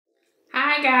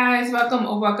Hi guys, welcome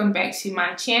or welcome back to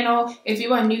my channel. If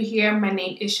you are new here, my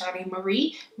name is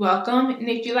Shardemarie. Welcome, and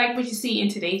if you like what you see in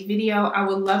today's video, I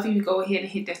would love you to go ahead and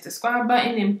hit that subscribe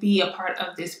button and be a part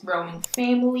of this growing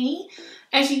family.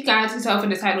 As you guys can tell from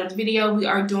the title of the video, we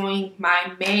are doing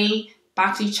my May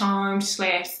Boxycharm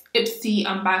 / Ipsy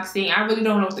unboxing. I really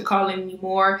don't know what to call it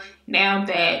anymore now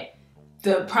that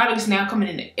the product is now coming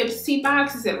in the Ipsy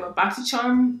box instead of a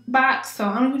Boxycharm box. So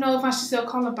I don't even know if I should still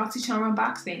call it Boxycharm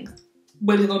unboxing,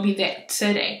 but it's gonna be that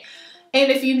today.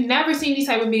 And if you've never seen these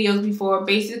type of videos before,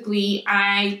 basically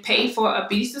I pay for a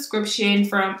beauty subscription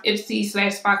from Ipsy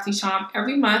 / Boxycharm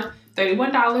every month,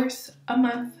 $31 a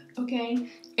month, okay?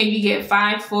 And you get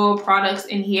 5 full products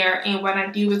in here. And what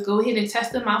I do is go ahead and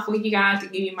test them out for you guys to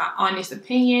give you my honest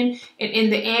opinion. And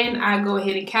in the end, I go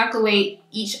ahead and calculate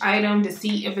each item to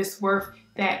see if it's worth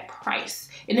that price.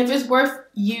 And if it's worth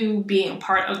you being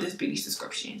part of this beauty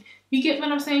subscription. You get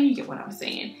what I'm saying? You get what I'm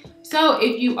saying. So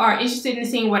if you are interested in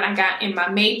seeing what I got in my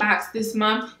May box this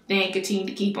month, then continue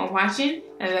to keep on watching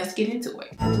and let's get into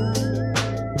it.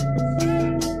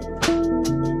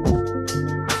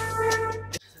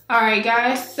 Alright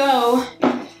guys, so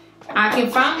I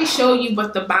can finally show you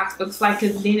what the box looks like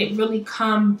because then it really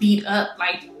come beat up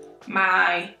like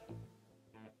my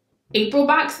April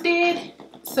box did.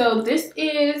 So this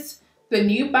is the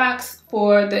new box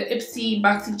for the Ipsy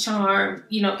Boxycharm,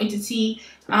 entity.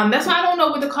 That's why I don't know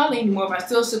what to call it anymore, but I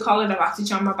still should call it a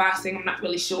Boxycharm unboxing. I'm not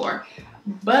really sure.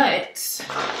 But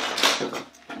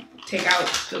take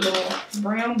out the little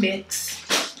brown bits.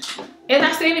 As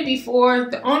I stated before,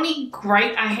 the only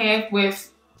gripe I have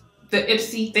with the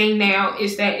Ipsy thing now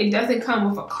is that it doesn't come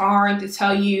with a card to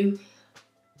tell you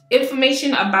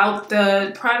information about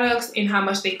the products and how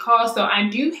much they cost. So I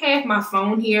do have my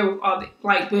phone here with all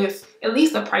with at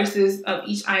least the prices of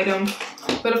each item.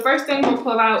 But the first thing I'm gonna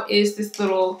pull out is this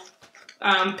little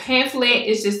pamphlet.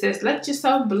 It just says, "Let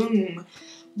yourself bloom.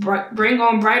 Bring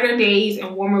on brighter days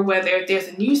and warmer weather. There's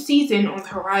a new season on the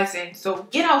horizon. So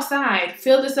get outside,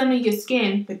 feel the sun in your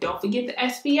skin, but don't forget the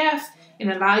SPF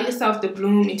and allow yourself to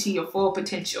bloom into your full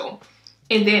potential."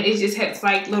 And then it just has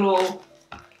like little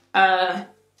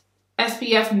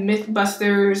SPF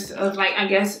mythbusters of I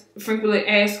guess frequently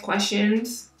asked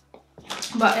questions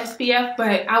about SPF,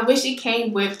 but I wish it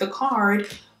came with the card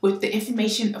with the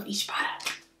information of each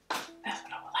product. That's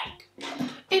what I would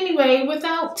like. Anyway,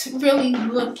 without really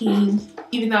looking,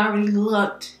 even though I already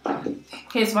looked,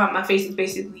 hence why my face is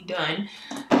basically done.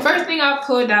 First thing I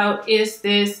pulled out is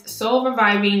this Soul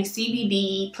Reviving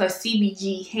CBD plus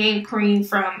CBG hand cream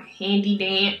from Happy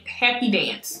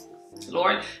Dance.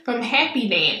 Lord, from Happy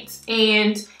Dance.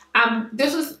 And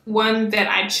this was one that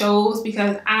I chose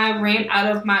because I ran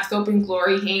out of my Soap and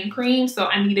Glory hand cream, so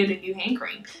I needed a new hand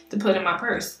cream to put in my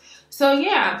purse. So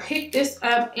yeah, I picked this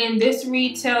up and this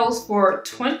retails for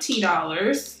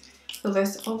 $20. So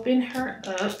let's open her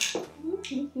up.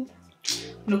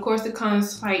 And of course it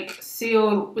comes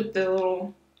sealed with the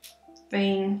little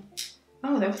thing.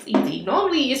 Oh, that was easy.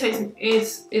 Normally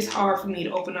it's hard for me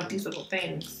to open up these little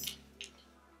things.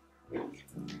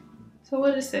 So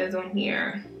what it says on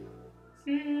here.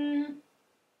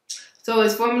 So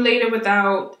it's formulated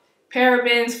without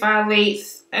parabens,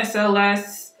 phthalates,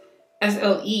 SLS,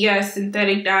 SLES,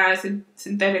 synthetic dyes, and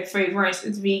synthetic fragrance.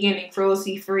 It's vegan and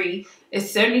cruelty free.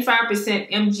 It's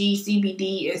 75% MG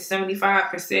CBD and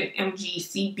 75% MG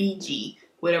CBG,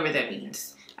 whatever that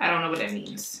means. I don't know what that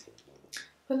means.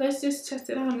 But let's just test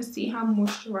it out and see how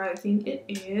moisturizing it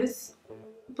is.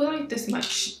 Put like this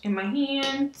much in my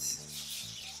hands.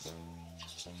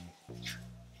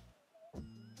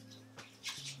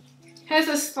 Has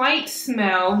a slight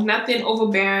smell, nothing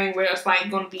overbearing where it's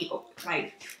gonna be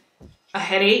a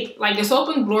headache. Like the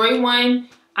Soap and Glory one,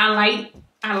 I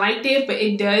liked it, but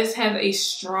it does have a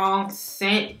strong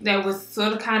scent that was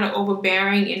sort of kind of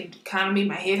overbearing and kind of made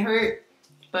my head hurt.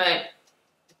 But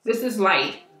this is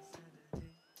light.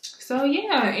 So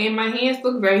yeah, and my hands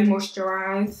look very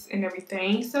moisturized and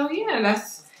everything. So yeah,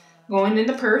 that's going in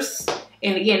the purse.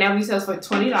 And again, that retails for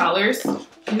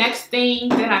 $20. Next thing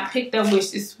that I picked up,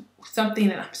 which is something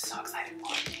that I'm so excited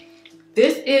for.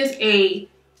 This is a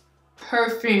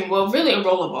perfume, well really a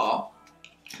rollerball.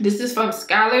 This is from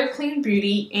Skylar Clean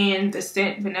Beauty and the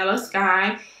scent Vanilla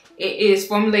Sky. It is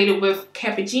formulated with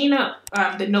cappuccino.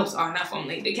 The notes are not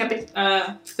formulated.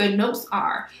 The notes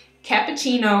are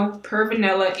cappuccino, pearl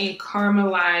vanilla, and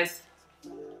caramelized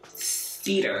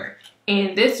cedar.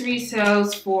 And this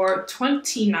retails for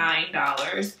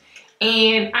 $29.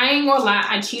 And I ain't gonna lie,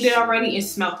 I cheated already and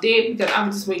smelled it because I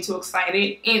was just way too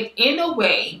excited. And in a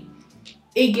way,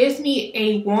 it gives me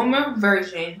a warmer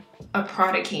version of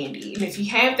Prada Candy. And if you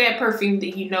have that perfume,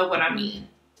 then you know what I mean.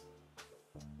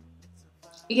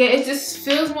 yeah, it just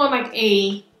feels more like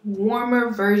a warmer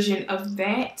version of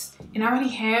that. And I already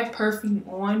have perfume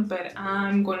on, but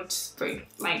I'm going to straight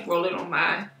like roll it on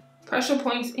my pressure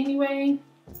points anyway.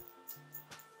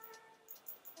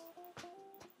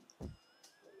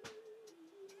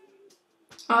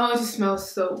 Oh, it just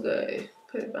smells so good.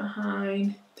 Put it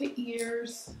behind the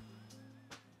ears.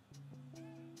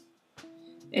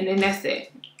 And then that's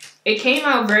it. It came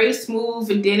out very smooth.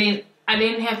 I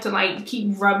didn't have to like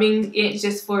keep rubbing it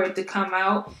just for it to come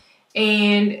out.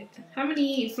 And how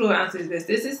many fluid ounces is this?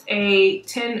 This is a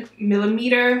 10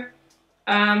 millimeter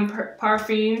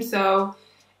perfume. So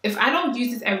if I don't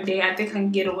use this every day, I think I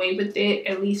can get away with it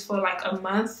at least for like a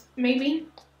month maybe.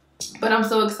 But I'm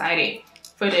so excited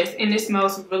for this, and it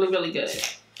smells really, really good.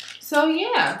 So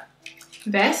yeah,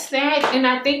 that's that. And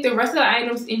I think the rest of the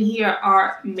items in here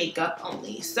are makeup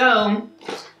only. So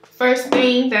first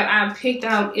thing that I picked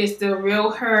out is the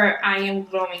Real Her I Am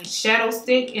Glowing Shadow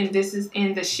Stick, and this is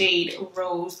in the shade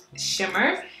Rose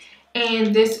Shimmer.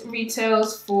 And this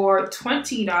retails for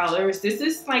 $20. This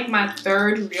is like my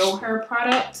third Real Her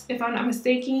product, if I'm not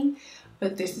mistaken.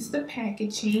 But this is the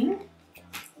packaging.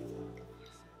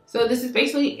 So this is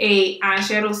basically a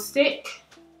eyeshadow stick.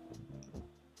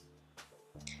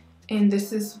 And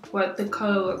this is what the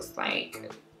color looks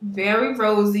like. Very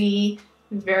rosy,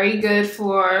 very good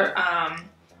for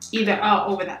either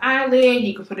all over the eyelid.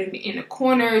 You can put it in the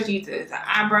corners, use it as an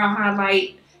eyebrow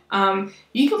highlight.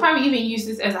 You can probably even use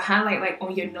this as a highlight like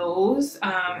on your nose.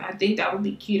 I think that would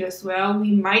be cute as well.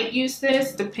 We might use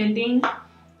this depending.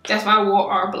 That's why I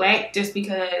wore all black, just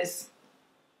because.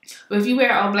 But if you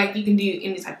wear all black, you can do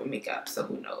any type of makeup, so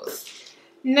who knows.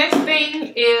 Next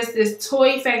thing is this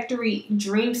Toy Factory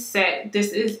Dream Set.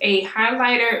 This is a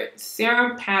highlighter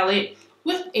serum palette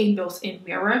with a built-in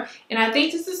mirror. And I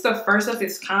think this is the first of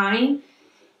its kind.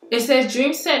 It says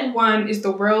Dream Set 1 is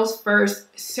the world's first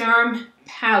serum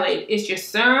palette. It's your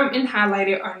serum and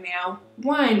highlighter are now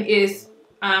one. Is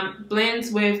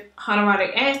blends with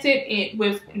hyaluronic acid and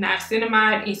with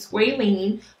niacinamide and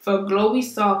squalene for glowy,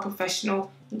 soft,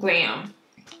 professional glam.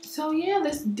 So yeah,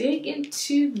 let's dig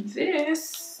into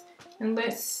this and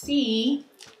let's see.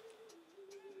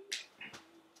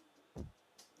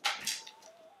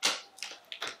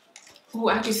 Oh,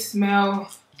 I can smell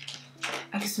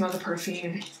the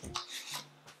perfume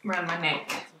around my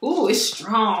neck. Ooh, it's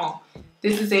strong.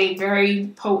 This is a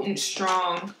very potent,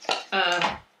 strong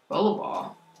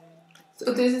rollerball.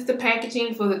 So this is the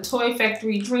packaging for the Toy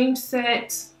Factory Dream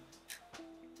Set.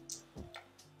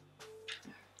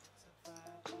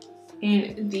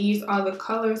 And these are the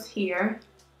colors here.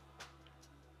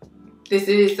 This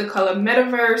is the color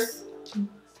Metaverse,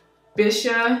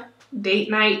 Bisha,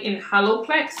 Date Night, and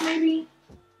Holoplex maybe?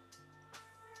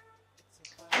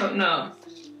 Oh no.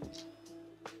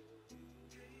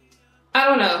 I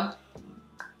don't know.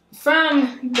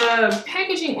 From the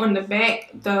packaging on the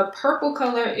back, the purple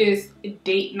color is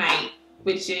Date Night,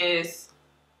 which is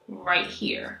right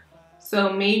here.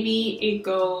 So maybe it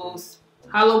goes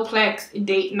Holoplex,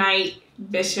 Date Night,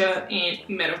 Bisha, and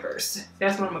Metaverse.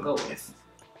 That's what I'm gonna go with.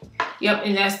 Yep,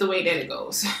 and that's the way that it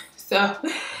goes. So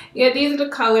yeah, these are the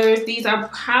colors. These are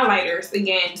highlighters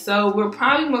again. So we're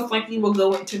probably most likely will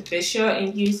go into Bisha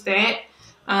and use that.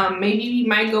 Maybe we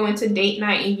might go into Date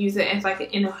Night and use it as like an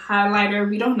inner highlighter.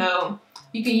 We don't know.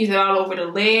 You can use it all over the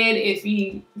lid if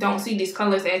you don't see these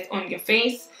colors as on your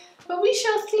face. But we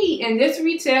shall see. And this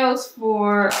retails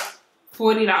for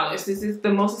 $40. This is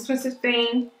the most expensive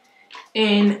thing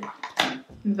in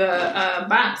the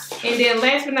box. And then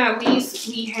last but not least,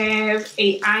 we have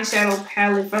a eyeshadow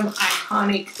palette from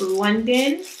Iconic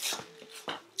London.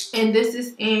 And this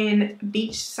is in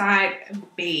Beachside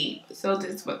Babe. So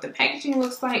this is what the packaging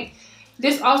looks like.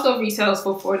 This also retails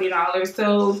for $40.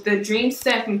 So the Dream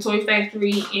Set from Toy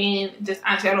Factory and this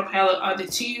eyeshadow palette are the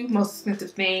two most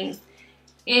expensive things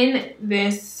in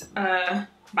this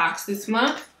box this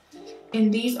month.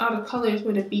 And these are the colors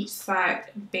for the Beachside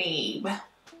Babe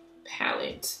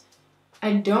palette.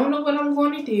 I don't know what I'm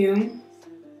going to do.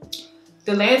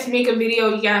 The last makeup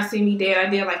video you guys see me did, I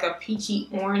did like a peachy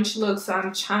orange look. So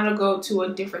I'm trying to go to a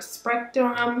different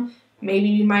spectrum.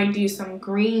 Maybe we might do some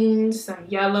greens, some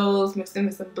yellows, mix them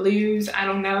with some blues. I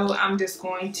don't know. I'm just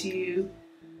going to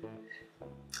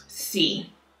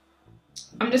see.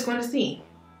 I'm just going to see.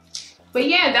 But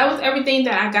yeah, that was everything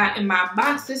that I got in my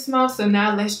box this month. So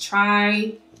now let's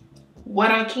try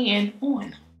what I can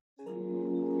on.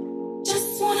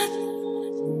 Just wanna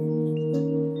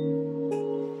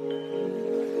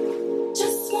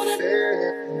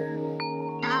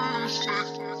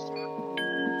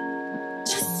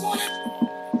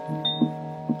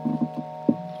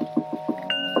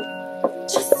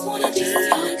Just wanna be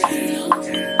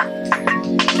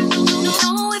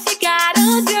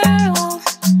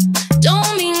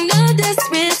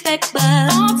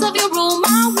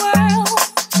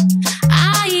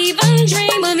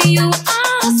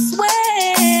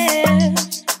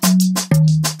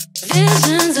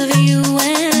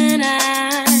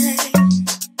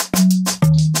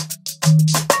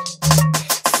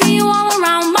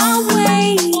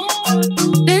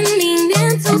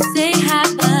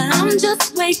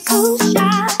just way too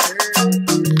shy.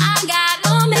 I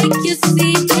gotta make you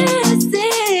see this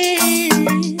is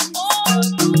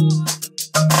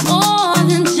more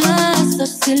than just a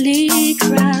silly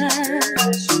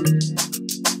crush.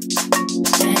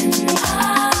 And I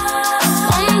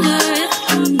wonder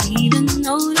if you even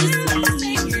notice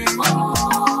me.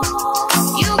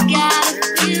 You gotta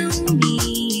feel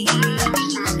me.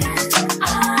 I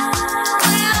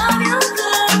love you,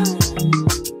 girl.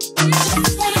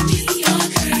 Just wanna be your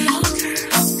girl.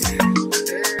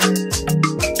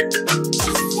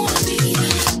 Just wanna be your.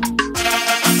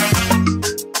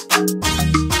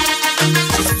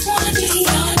 Just wanna be your.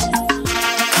 Just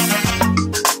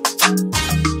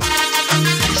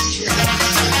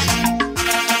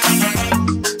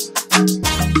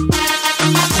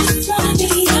wanna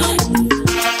be your. Just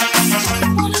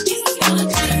wanna be your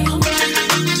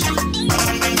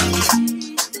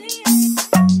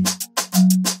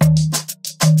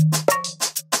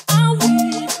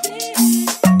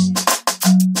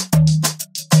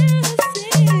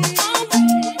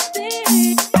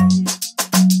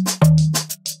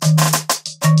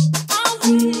I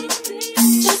want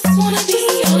this. Just wanna be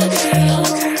your girl.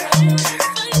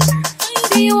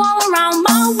 See you all around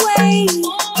my way.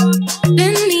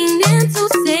 Been meaning to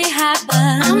say hi,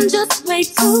 but I'm just way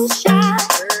too shy.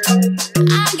 I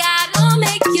gotta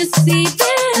make you see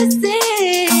this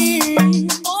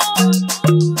is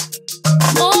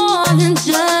more than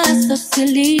just a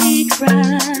silly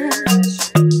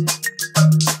crush.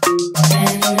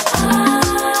 And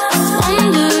I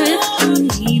wonder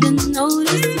if you even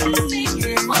notice me.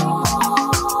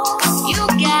 You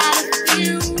gotta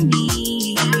feel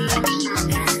me.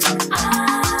 I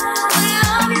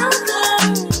love you,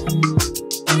 girl.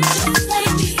 Just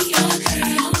wanna be your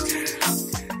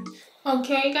girl.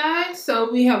 Okay guys,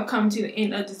 so we have come to the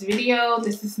end of this video.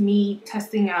 This is me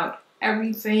testing out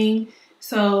everything.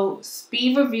 So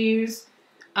speed reviews,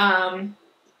 hand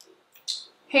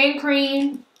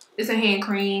cream is a hand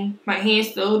cream. My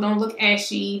hands still don't look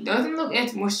ashy. Doesn't look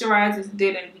as moisturized as it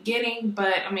did in the beginning,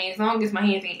 but I mean, as long as my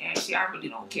hands ain't ashy, I really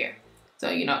don't care. So,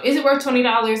 you know, is it worth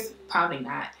 $20? Probably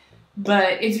not.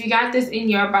 But if you got this in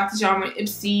your Boxycharm or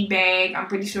Ipsy bag, I'm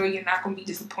pretty sure you're not going to be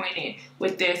disappointed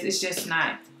with this. It's just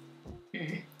not,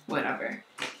 whatever.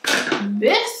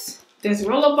 This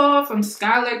rollerball from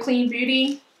Skylar Clean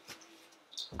Beauty,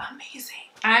 amazing.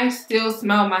 I still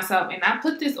smell myself, and I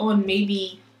put this on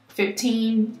maybe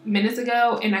 15 minutes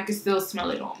ago, and I can still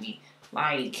smell it on me.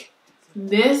 Like,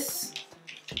 this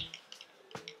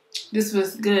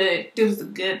was good. This was a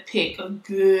good pick, And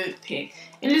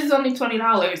this is only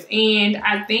 $20, and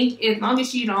I think as long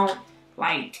as you don't,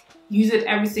 like, use it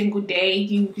every single day,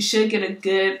 you should get a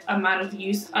good amount of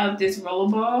use of this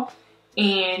rollerball.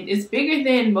 And it's bigger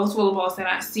than most rollerballs that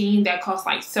I've seen that cost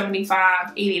like $75,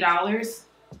 $80.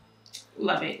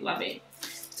 Love it, love it.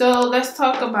 So let's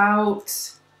talk about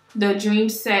the Dream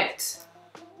Set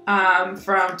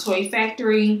from Toy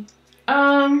Factory.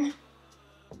 Highlighter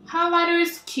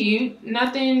is cute.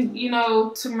 Nothing, you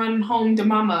know, to run home to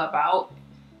mama about.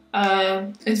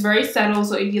 It's very subtle,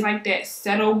 so if you like that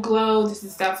subtle glow, this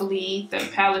is definitely the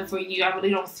palette for you. I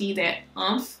really don't see that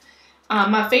umph.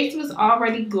 My face was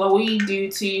already glowy due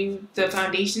to the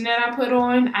foundation that I put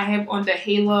on. I have on the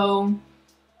Halo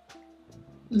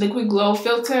Liquid Glow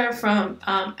filter from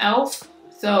e.l.f.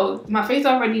 So my face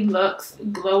already looks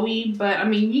glowy, but I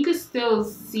mean, you can still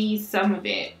see some of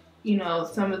it, you know,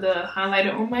 some of the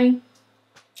highlighter on my,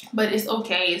 but it's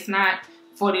okay. It's not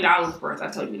 $40 worth, I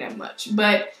told you that much,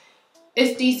 but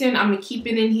it's decent. I'm gonna keep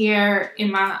it in here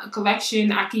in my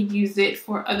collection. I can use it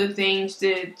for other things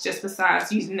just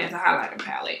besides using it as a highlighter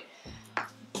palette.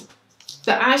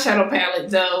 The eyeshadow palette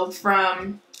though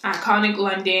from Iconic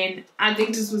London, I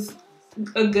think this was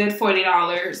a good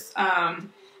 $40.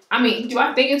 I mean, do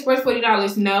I think it's worth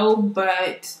 $40? No,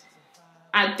 but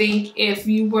I think if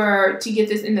you were to get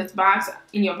this in your box,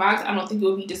 I don't think you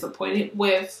would be disappointed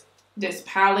with this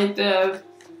palette.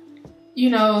 You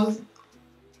know,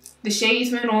 the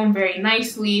shades went on very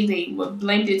nicely. They were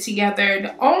blended together.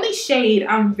 The only shade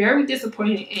I'm very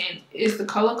disappointed in is the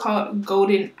color called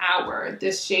Golden Hour.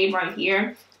 This shade right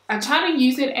here. I try to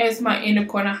use it as my inner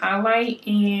corner highlight,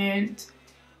 and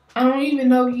I don't even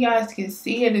know if you guys can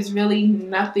see it. There's really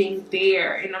nothing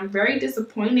there, and I'm very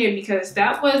disappointed because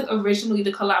that was originally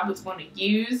the color I was going to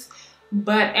use.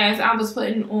 But as I was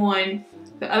putting on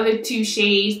the other two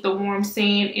shades, the Warm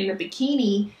Sand and the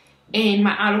Bikini, in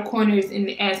my outer corners and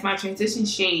as my transition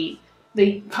shade,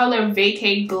 the color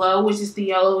Vacay Glow, which is the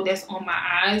yellow that's on my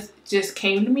eyes, just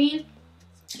came to me.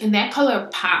 And that color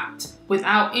popped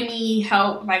without any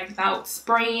help, like without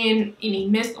spraying any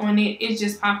mist on it. It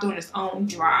just popped on its own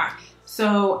dry.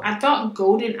 So I thought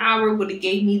golden hour would have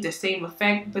gave me the same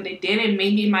effect, but it didn't.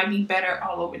 Maybe it might be better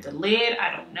all over the lid.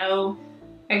 I don't know.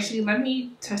 Actually, let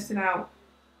me test it out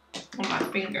on my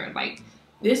finger. Like,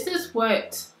 this is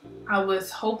what I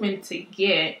was hoping to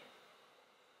get.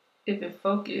 If it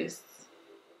focused.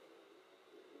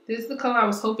 This is the color I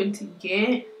was hoping to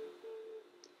get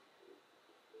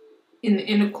in the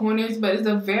inner corners, but it's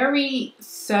a very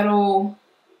subtle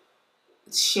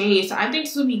shade. So I think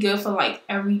this would be good for like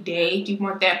every day. You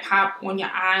want that pop on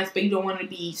your eyes, but you don't want to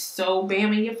be so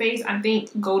bam in your face. I think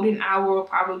golden hour will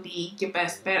probably be your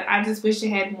best bet. I just wish it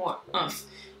had more oomph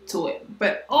to it.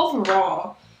 But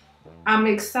overall, I'm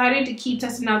excited to keep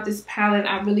testing out this palette.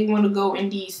 I really want to go in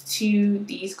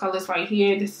these colors right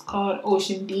here. This is called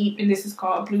Ocean Deep, and this is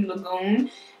called Blue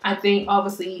Lagoon. I think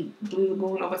obviously Blue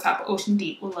Lagoon over top of Ocean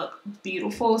Deep will look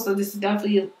beautiful. So this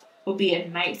definitely will be a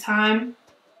nighttime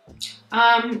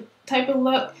type of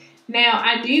look. Now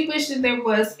I do wish that there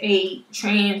was a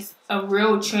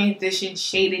real transition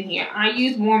shade in here. I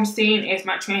use Warm Sand as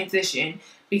my transition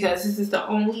because this is the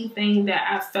only thing that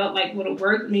I felt like would have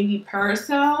worked. Maybe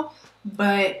Parasol,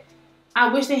 but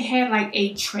I wish they had like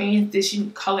a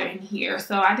transition color in here.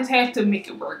 So I just had to make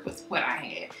it work with what I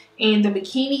had. And the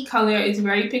bikini color is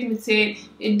very pigmented.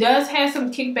 It does have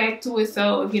some kickback to it.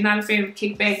 So if you're not a fan of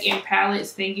kickback in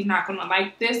palettes, then you're not going to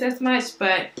like this as much.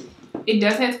 But it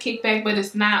does have kickback, but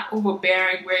it's not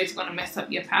overbearing where it's going to mess up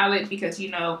your palette because,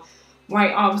 you know,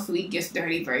 white obviously gets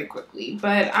dirty very quickly.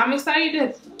 But I'm excited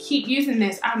to keep using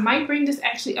this. I might bring this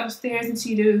actually upstairs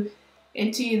into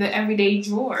the everyday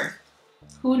drawer.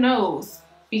 Who knows?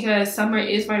 Because summer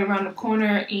is right around the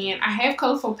corner, and I have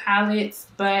colorful palettes,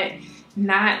 but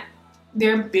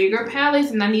they're bigger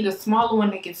palettes, and I need a smaller one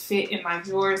that can fit in my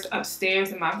drawers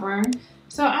upstairs in my room.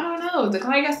 So I don't know.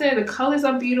 Like I said, the colors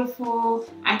are beautiful.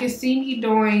 I can see me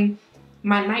doing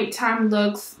my nighttime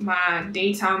looks, my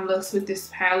daytime looks with this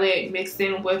palette mixed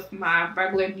in with my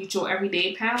regular neutral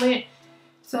everyday palette.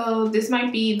 So this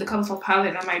might be the colorful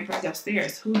palette I might bring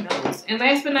upstairs. Who knows? And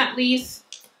last but not least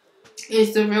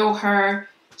is the Real Her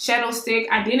shadow stick.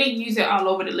 I didn't use it all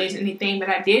over the lids or anything, but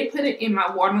I did put it in my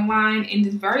waterline, and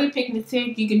it's very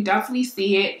pigmented. You can definitely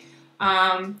see it.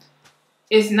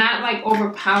 It's not like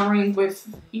overpowering with,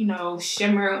 you know,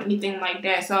 shimmer or anything like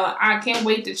that. So I can't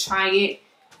wait to try it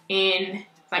in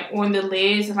like on the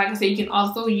lids. And like I said, you can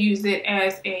also use it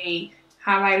as a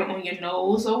highlighter on your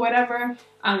nose or whatever.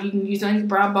 You can use it on your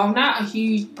brow bone. Not a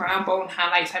huge brow bone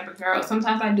highlight type of girl.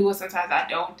 Sometimes I do it, sometimes I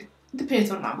don't. It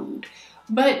depends on my mood.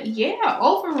 But yeah,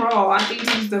 overall, I think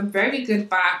this is a very good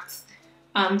box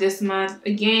this month.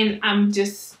 Again, I'm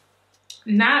just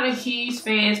not a huge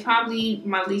fan. It's probably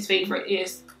my least favorite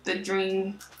is the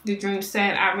dream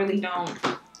set. I really don't.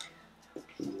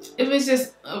 It was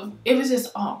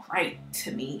just all right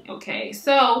to me. Okay,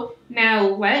 so now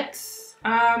let's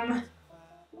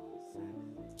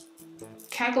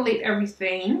calculate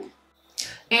everything.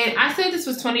 And I said this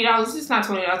was $20. It's not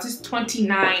 $20. It's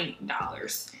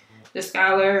 $29. The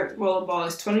Skylar rollerball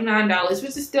is $29,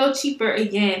 which is still cheaper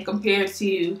again compared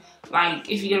to like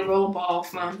if you get a rollerball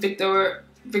from Victor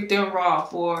and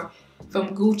Rolf or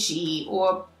from Gucci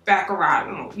or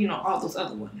Baccarat, you know, all those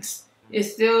other ones.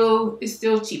 It's still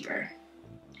cheaper.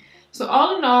 So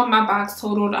all in all, my box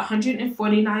totaled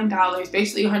 $149,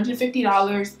 basically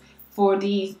 $150 for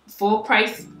these full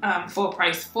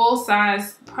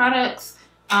size products.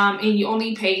 And you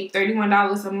only pay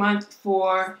 $31 a month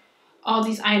for all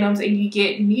these items, and you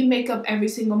get new makeup every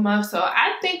single month. So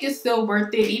I think it's still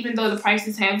worth it, even though the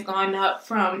prices have gone up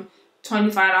from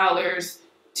 $25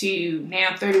 to now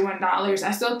 $31.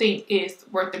 I still think it's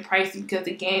worth the price because,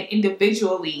 again,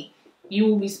 individually, you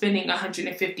will be spending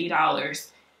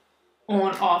 $150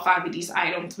 on all 5 of these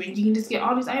items when you can just get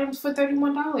all these items for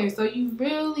 $31. So you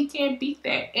really can't beat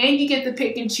that. And you get to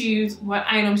pick and choose what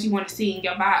items you want to see in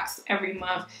your box every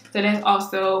month. So that's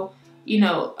also, you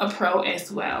know, a pro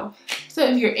as well. So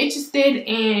if you're interested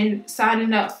in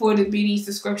signing up for the beauty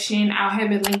subscription, I'll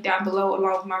have it linked down below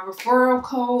along with my referral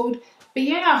code. But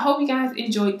yeah, I hope you guys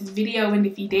enjoyed this video, and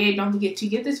if you did, don't forget to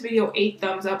give this video a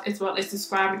thumbs up as well as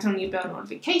subscribe and turn on your bell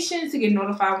notifications to get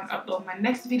notified when I upload my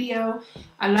next video.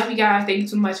 I love you guys. Thank you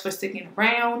so much for sticking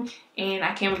around, and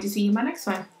I can't wait to see you in my next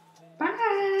one.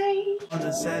 Bye!